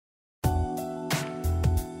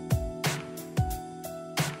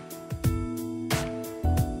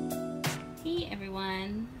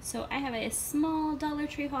So I have a small Dollar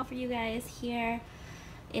Tree haul for you guys here.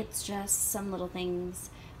 It's just some little things.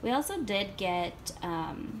 We also did get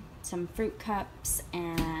some fruit cups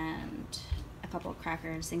and a couple of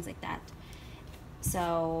crackers, things like that.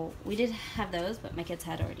 So we did have those, but my kids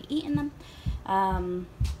had already eaten them.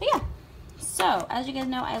 But yeah, so as you guys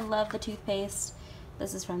know, I love the toothpaste.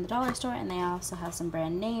 This is from the dollar store, and they also have some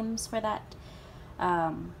brand names for that.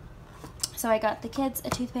 So I got the kids a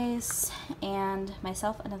toothpaste and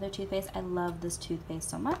myself another toothpaste. I love this toothpaste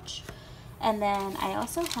so much. And then I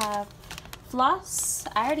also have floss.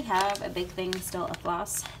 I already have a big thing still of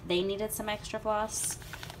floss. They needed some extra floss,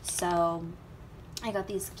 so I got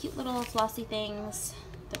these cute little flossy things.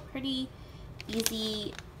 They're pretty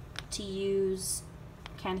easy to use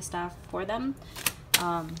kind of stuff for them,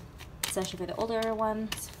 especially for the older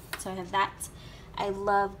ones. So I have that. I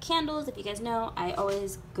love candles. If you guys know, I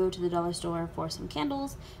always go to the dollar store for some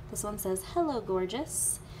candles. This one says Hello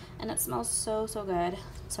Gorgeous, and it smells so good.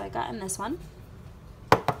 So I got in this one.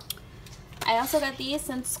 I also got these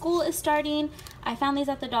since school is starting. I found these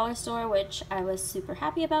at the dollar store, which I was super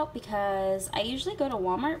happy about because I usually go to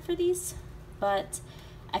Walmart for these, but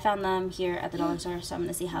I found them here at the dollar store, so I'm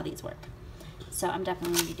gonna see how these work. So I'm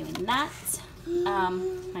definitely gonna be doing that.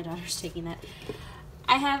 My daughter's taking it.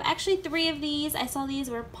 I have actually 3 of these. I saw these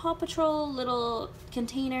were Paw Patrol little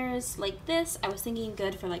containers like this. I was thinking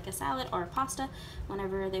good for like a salad or a pasta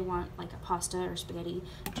whenever they want like a pasta or spaghetti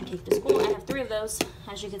to take to school. I have 3 of those.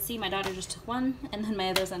 As you can see, my daughter just took one, and then my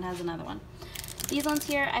other son has another one. These ones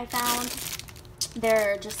here I found,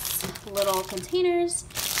 they're just little containers.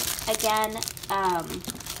 Again,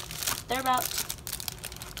 they're about,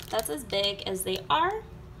 that's as big as they are.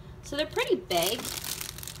 So they're pretty big.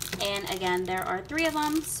 And again, there are 3 of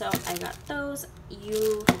them, so I got those.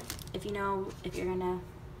 If you're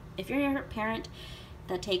a parent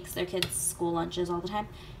that takes their kids school lunches all the time,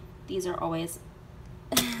 these are always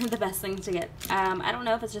the best things to get. I don't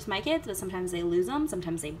know if it's just my kids, but sometimes they lose them,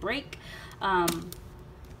 sometimes they break.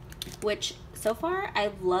 Which so far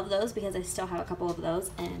I love those because I still have a couple of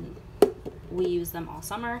those and we use them all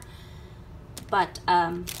summer. But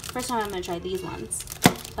first time I'm gonna try these ones.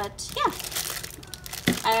 But yeah,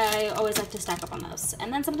 I always like to stack up on those.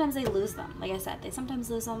 And then sometimes they lose them. Like I said, they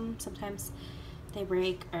sometimes lose them, sometimes they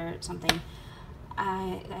break or something.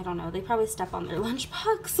 I don't know. They probably step on their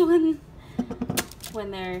lunchbox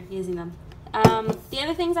when they're using them. The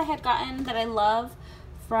other things I had gotten that I love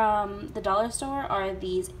from the dollar store are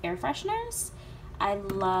these air fresheners. I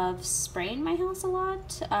love spraying my house a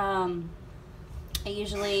lot. I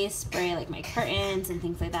usually spray like my curtains and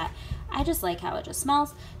things like that. I just like how it just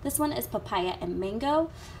smells. This one is papaya and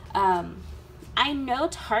mango. I know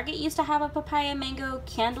Target used to have a papaya mango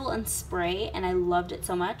candle and spray, and I loved it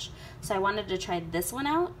so much. So I wanted to try this one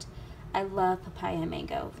out. I love papaya and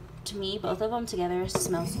mango. To me, both of them together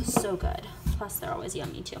smells so good. Plus, they're always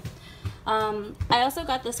yummy too. I also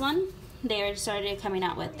got this one. They started coming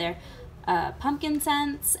out with their pumpkin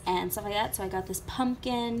scents and stuff like that. So I got this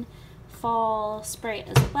pumpkin fall spray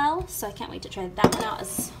as well. So I can't wait to try that one out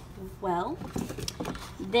as well.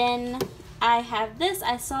 Then I have this.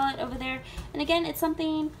 I saw it over there, and again, it's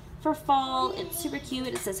something for fall. It's super cute.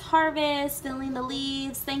 It says harvest, filling the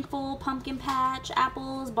leaves, thankful, pumpkin patch,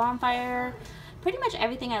 apples, bonfire, pretty much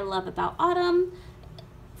everything I love about autumn,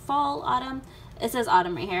 fall, autumn. It says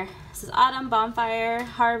autumn right here. It says autumn, bonfire,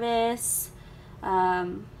 harvest,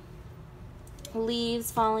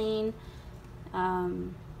 leaves falling,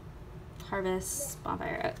 harvest,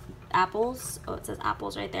 bonfire, apples. Oh, it says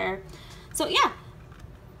apples right there. So yeah,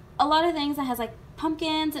 a lot of things that has like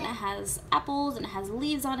pumpkins, and it has apples, and it has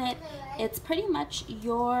leaves on it. It's pretty much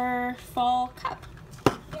your fall cup.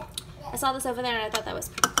 I saw this over there and I thought that was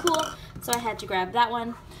pretty cool, so I had to grab that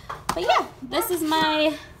one. But yeah, this is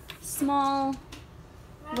my small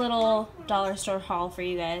little dollar store haul for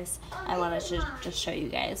you guys. I wanted to just show you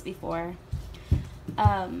guys before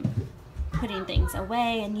putting things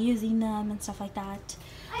away and using them and stuff like that.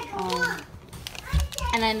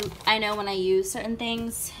 And then I know when I use certain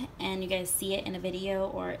things and you guys see it in a video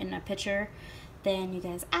or in a picture, then you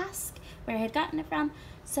guys ask where I had gotten it from.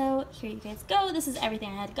 So here you guys go. This is everything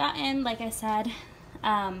I had gotten. Like I said,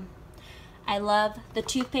 I love the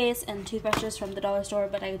toothpaste and toothbrushes from the dollar store,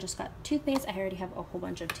 but I just got toothpaste. I already have a whole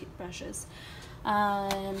bunch of toothbrushes.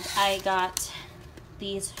 And I got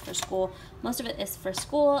these for school. Most of it is for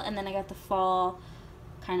school, and then I got the fall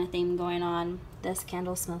kind of thing going on. This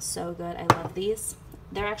candle smells so good. I love these.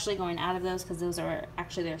 They're actually going out of those because those are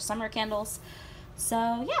actually their summer candles.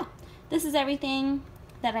 So yeah, this is everything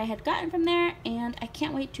that I had gotten from there, and I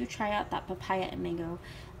can't wait to try out that papaya and mango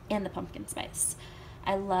and the pumpkin spice.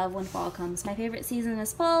 I love when fall comes. My favorite season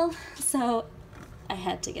is fall, so I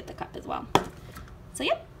had to get the cup as well. So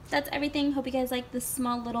yep, that's everything. Hope you guys like this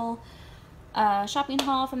small little shopping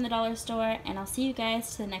haul from the dollar store, and I'll see you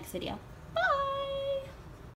guys to the next video.